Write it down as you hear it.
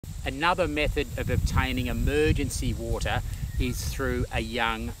Another method of obtaining emergency water is through a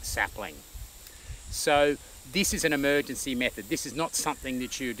young sapling. So this is an emergency method. This is not something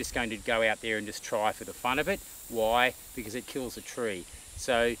that you're just going to go out there and just try for the fun of it. Why? Because it kills a tree.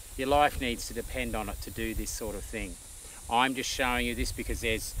 So your life needs to depend on it to do this sort of thing. I'm just showing you this because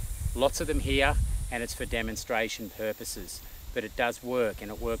there's lots of them here and it's for demonstration purposes. But it does work, and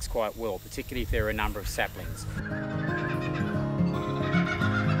it works quite well, particularly if there are a number of saplings.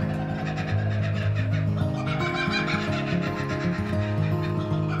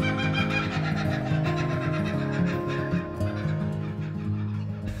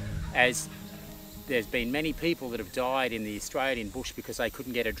 As there's been many people that have died in the Australian bush because they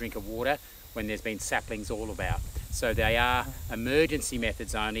couldn't get a drink of water when there's been saplings all about. So they are emergency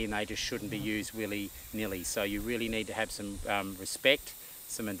methods only, and they just shouldn't be used willy-nilly. So you really need to have some respect,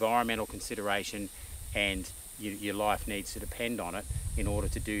 some environmental consideration, and your life needs to depend on it in order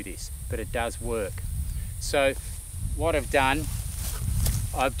to do this. But it does work. So what I've done,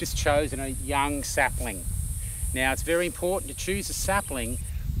 I've just chosen a young sapling. Now it's very important to choose a sapling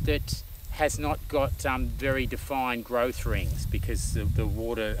that has not got very defined growth rings, because the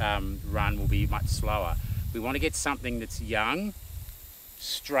water run will be much slower. We want to get something that's young,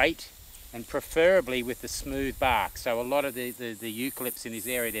 straight, and preferably with the smooth bark. So a lot of the eucalypts in this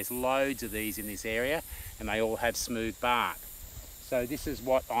area, there's loads of these in this area, and they all have smooth bark. So this is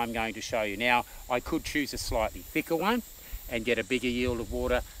what I'm going to show you. Now, I could choose a slightly thicker one and get a bigger yield of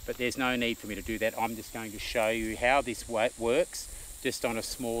water, but there's no need for me to do that. I'm just going to show you how this works just on a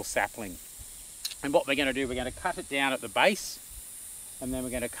small sapling. And what we're going to do, we're going to cut it down at the base, and then we're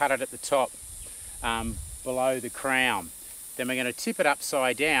going to cut it at the top below the crown. Then we're going to tip it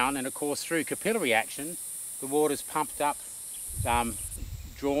upside down, and of course through capillary action the water's pumped up,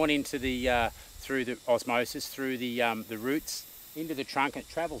 drawn into the through the osmosis, through the roots into the trunk, and it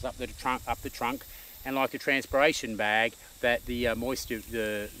travels up the trunk, and like a transpiration bag, that the moisture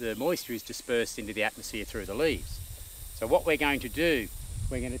is dispersed into the atmosphere through the leaves. So what we're going to do,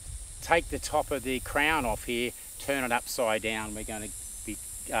 we're going to take the top of the crown off here, turn it upside down. We're going to be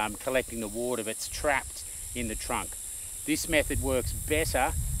collecting the water that's trapped in the trunk. This method works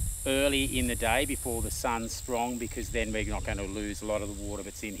better early in the day before the sun's strong, because then we're not going to lose a lot of the water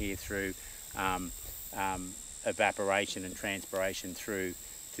that's in here through evaporation and transpiration through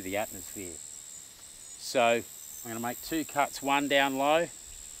to the atmosphere. So I'm going to make two cuts, one down low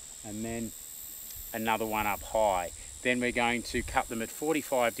and then another one up high. Then we're going to cut them at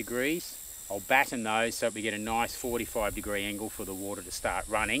 45 degrees. I'll batten those so that we get a nice 45-degree angle for the water to start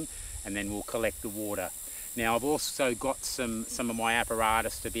running, and then we'll collect the water. Now I've also got some of my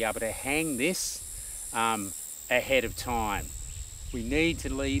apparatus to be able to hang this ahead of time. We need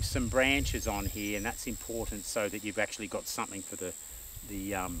to leave some branches on here, and that's important so that you've actually got something for the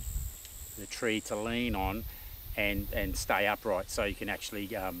tree to lean on and stay upright, so you can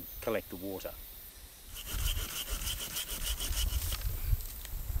actually collect the water.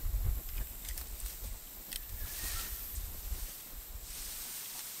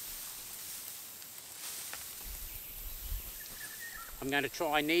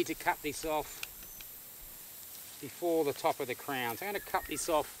 I need to cut this off before the top of the crown. So I'm going to cut this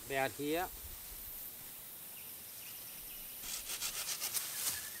off about here.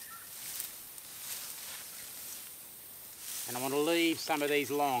 And I want to leave some of these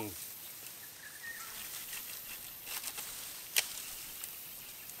long.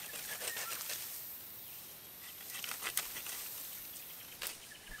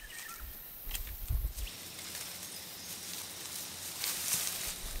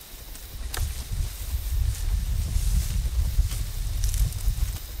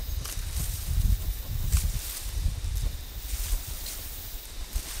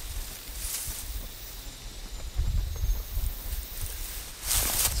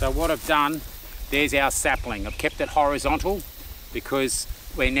 So what I've done, there's our sapling. I've kept it horizontal because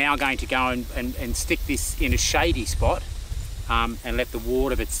we're now going to go and stick this in a shady spot and let the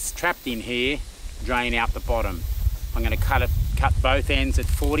water that's trapped in here drain out the bottom. I'm going to cut both ends at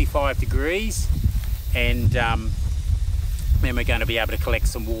 45 degrees, and then we're going to be able to collect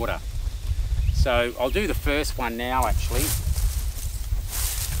some water. So I'll do the first one now actually.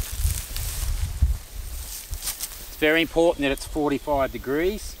 Very important that it's 45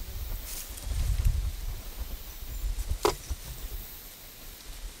 degrees.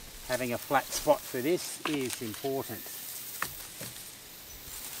 Having a flat spot for this is important.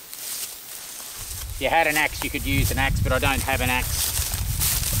 If you had an axe, you could use an axe, but I don't have an axe.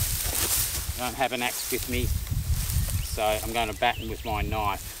 I don't have an axe with me, so I'm going to batten with my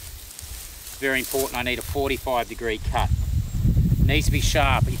knife. It's very important, I need a 45-degree cut. It needs to be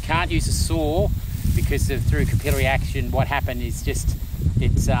sharp. You can't use a saw because through capillary action, what happened is just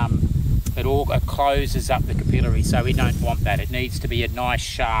it closes up the capillary, so we don't want that. It needs to be a nice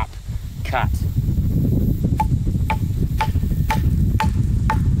sharp cut.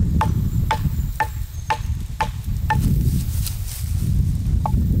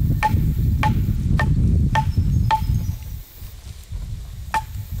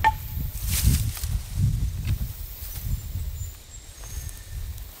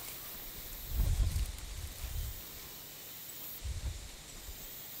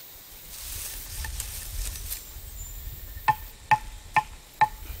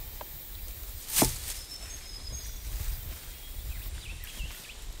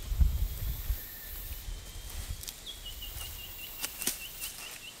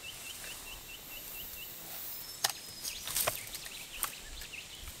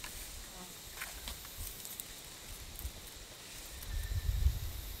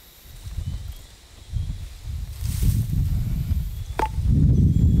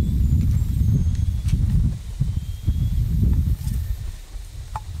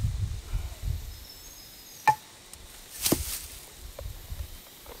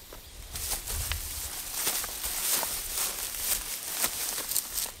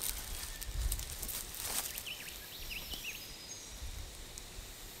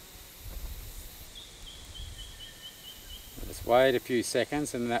 Just wait a few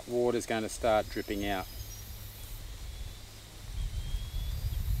seconds and that water's going to start dripping out.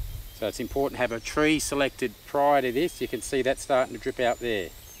 So it's important to have a tree selected prior to this. You can see that starting to drip out there.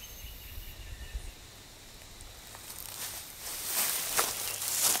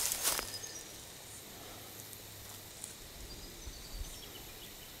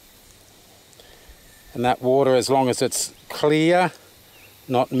 And that water, as long as it's clear,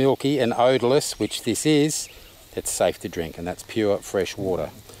 not milky and odourless, which this is, it's safe to drink, and that's pure fresh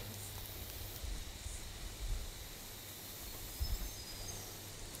water.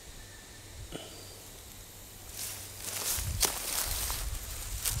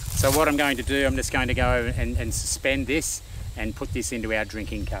 So what I'm going to do, I'm just going to go and suspend this and put this into our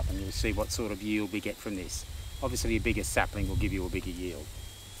drinking cup, and you'll see what sort of yield we get from this. Obviously a bigger sapling will give you a bigger yield.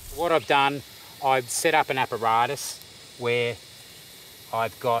 What I've done, I've set up an apparatus where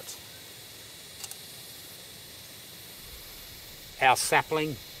I've got our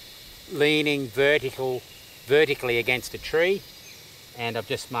sapling leaning vertically against a tree, and I've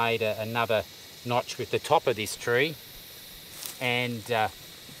just made another notch with the top of this tree, and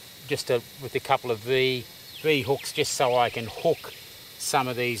with a couple of V hooks, just so I can hook some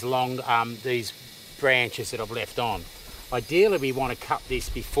of these these branches that I've left on. Ideally we want to cut this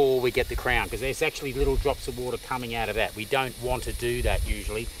before we get the crown, because there's actually little drops of water coming out of that. We don't want to do that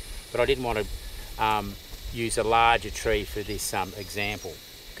usually, but I didn't want to use a larger tree for this example,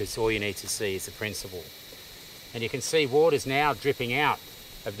 because all you need to see is the principle. And you can see water's now dripping out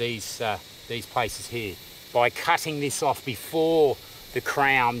of these places here. By cutting this off before the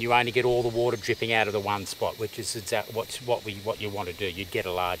crown, you only get all the water dripping out of the one spot, which is exactly what you want to do. You'd get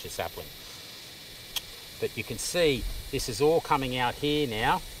a larger sapling. But you can see this is all coming out here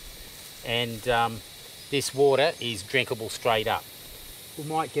now, and this water is drinkable straight up. We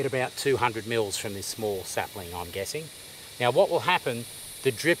might get about 200 mils from this small sapling, I'm guessing. Now what will happen,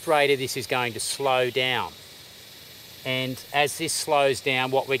 the drip rate of this is going to slow down. And as this slows down,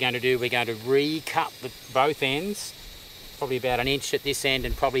 what we're going to do, we're going to recut both ends, probably about 1 inch at this end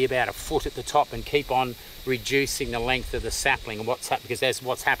and probably about 1 foot at the top, and keep on reducing the length of the sapling. And because that's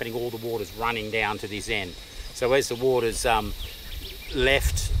what's happening, all the water's running down to this end. So as the water's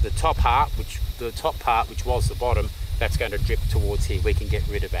left the top part, which was the bottom, that's going to drip towards here. We can get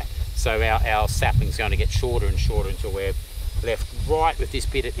rid of that. So our sapling's going to get shorter and shorter until we're left right with this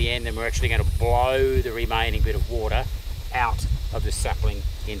bit at the end, and we're actually going to blow the remaining bit of water out of the sapling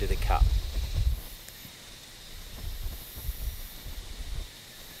into the cup.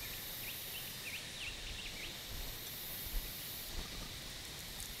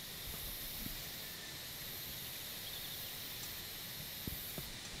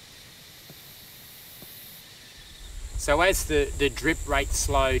 So as the drip rate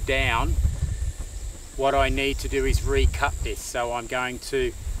slowed down, what I need to do is recut this. So I'm going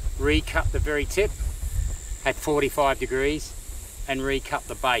to recut the very tip at 45 degrees and recut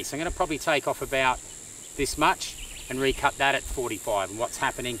the base. I'm going to probably take off about this much and recut that at 45. And what's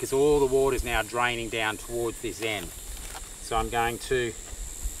happening, because all the water is now draining down towards this end. So I'm going to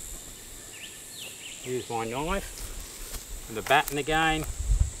use my knife and the batten again.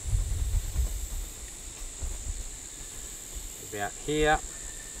 About here.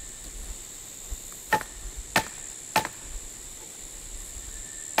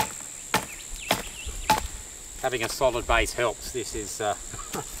 having a solid base helps. This is got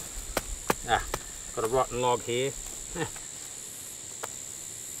a rotten log here.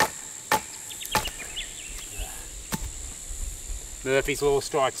 Murphy's Law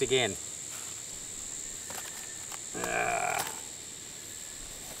strikes again.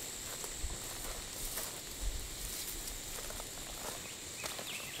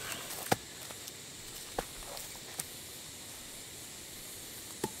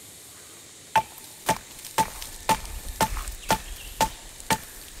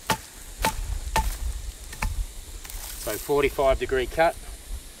 So 45-degree cut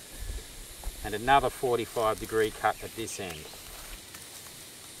and another 45-degree cut at this end.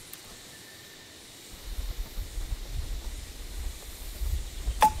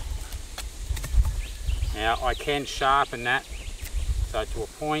 Now I can sharpen that so to a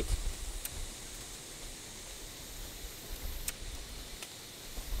point.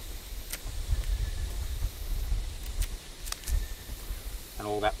 And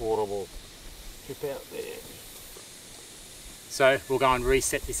all that water will drip out there. So we'll go and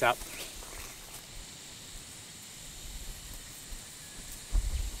reset this up.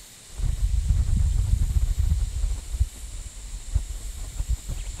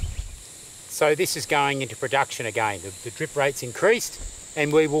 So this is going into production again. The drip rate's increased,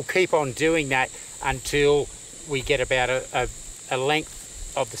 and we will keep on doing that until we get about a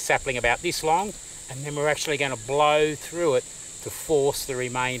length of the sapling about this long, and then we're actually going to blow through it to force the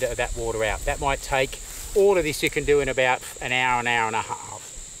remainder of that water out. That might take, all of this you can do in about an hour and a half.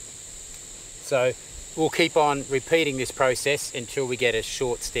 So we'll keep on repeating this process until we get a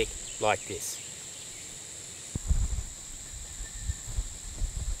short stick like this.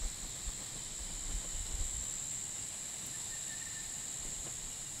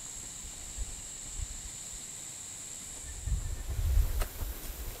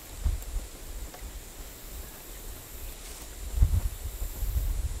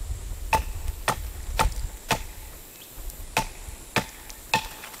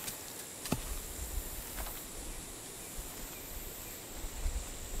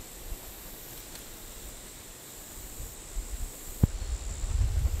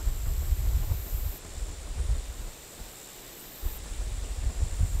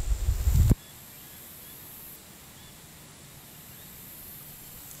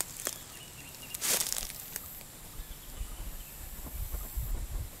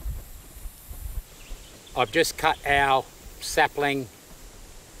 I've just cut our sapling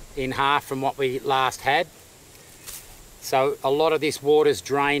in half from what we last had. So a lot of this water's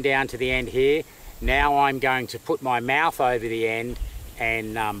drained down to the end here. Now I'm going to put my mouth over the end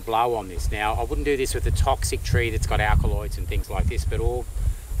and blow on this. Now I wouldn't do this with a toxic tree that's got alkaloids and things like this, but all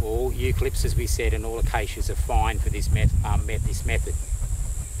eucalypts, as we said, and all acacias are fine for this method.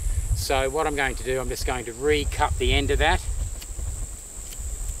 So what I'm going to do, I'm just going to re-cut the end of that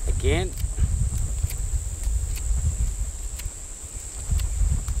again.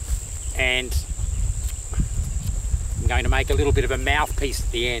 And I'm going to make a little bit of a mouthpiece at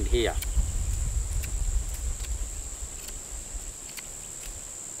the end here.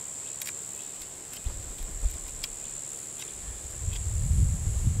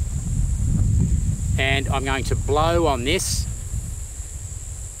 And I'm going to blow on this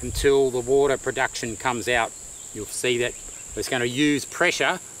until the water production comes out. You'll see that it's going to use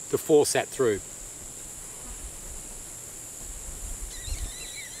pressure to force that through.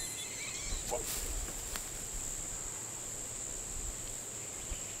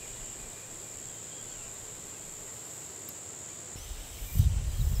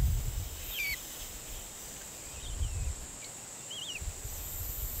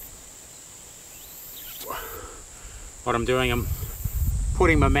 What I'm doing, I'm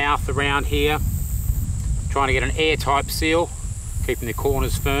putting my mouth around here, trying to get an airtight seal, keeping the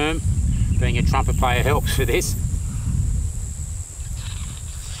corners firm. Being a trumpet player helps for this.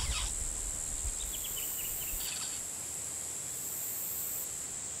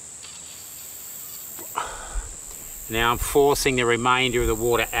 Now I'm forcing the remainder of the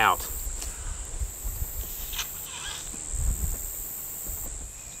water out.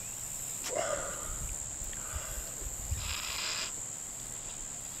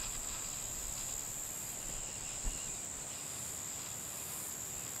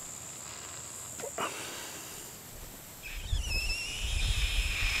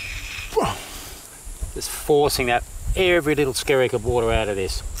 Just forcing that every little skerrick of water out of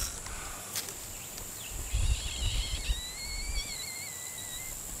this.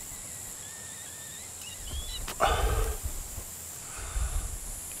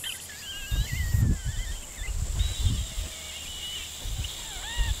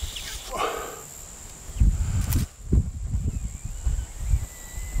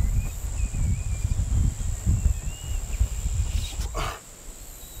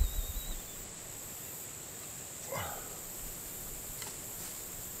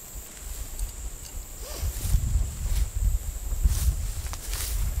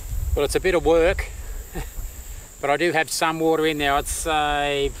 Well, it's a bit of work, but I do have some water in there. I'd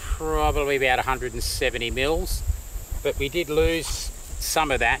say probably about 170 mils, but we did lose some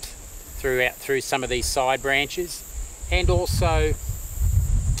of that through some of these side branches, and also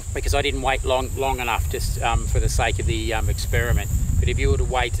because I didn't wait long enough just for the sake of the experiment. But if you were to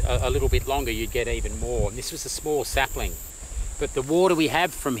wait a little bit longer, you'd get even more. And this was a small sapling. But the water we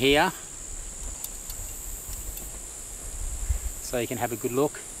have from here, so you can have a good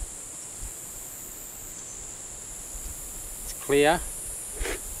look. It's clear,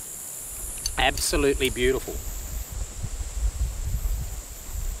 absolutely beautiful.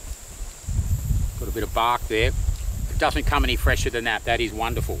 Got a bit of bark there. It doesn't come any fresher than that. That is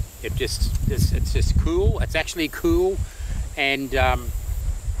wonderful. It's just cool. It's actually cool, and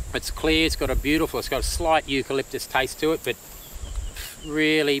it's clear. It's got a slight eucalyptus taste to it, but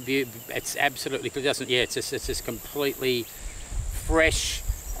really it's absolutely, it doesn't, yeah, it's just completely fresh,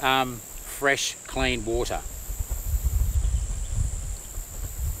 fresh, clean water.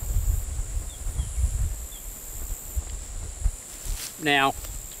 Now,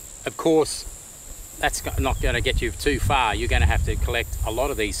 of course, that's not going to get you too far. You're going to have to collect a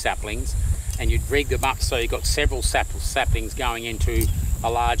lot of these saplings, and you'd rig them up so you've got several saplings going into a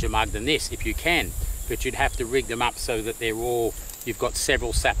larger mug than this, if you can. But you'd have to rig them up so that you've got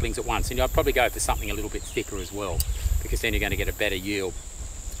several saplings at once. And I'd probably go for something a little bit thicker as well, because then you're going to get a better yield.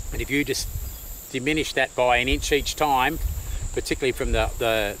 And if you just diminish that by an inch each time, particularly from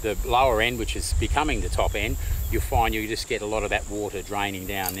the lower end, which is becoming the top end, you'll find you just get a lot of that water draining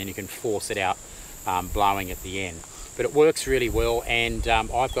down, and then you can force it out, blowing at the end. But it works really well, and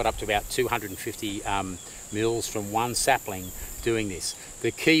I've got up to about 250 mils from one sapling doing this.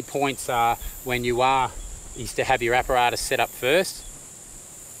 The key points are, when you is to have your apparatus set up first.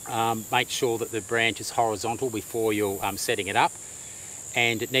 Make sure that the branch is horizontal before you're setting it up,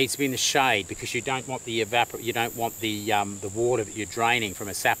 and it needs to be in the shade, because you don't want the water that you're draining from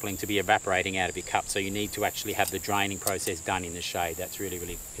a sapling to be evaporating out of your cup. So you need to actually have the draining process done in the shade. That's really,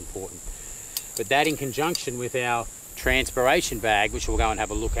 really important. But that, in conjunction with our transpiration bag, which we'll go and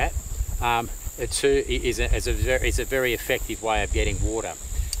have a look at, is a very effective way of getting water.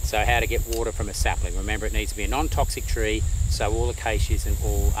 So how to get water from a sapling. Remember, it needs to be a non-toxic tree, so all acacias and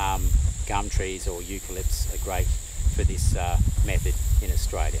all gum trees or eucalypts are great for this method in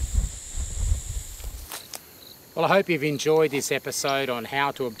Australia. Well, I hope you've enjoyed this episode on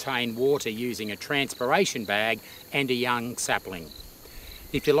how to obtain water using a transpiration bag and a young sapling.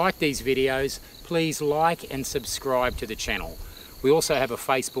 If you like these videos, please like and subscribe to the channel. We also have a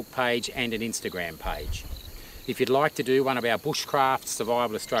Facebook page and an Instagram page. If you'd like to do one of our Bushcraft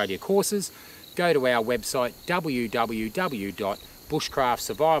Survival Australia courses, go to our website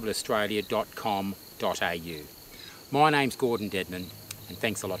www.bushcraftsurvivalaustralia.com.au. My name's Gordon Dedman, and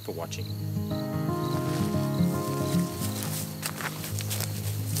thanks a lot for watching.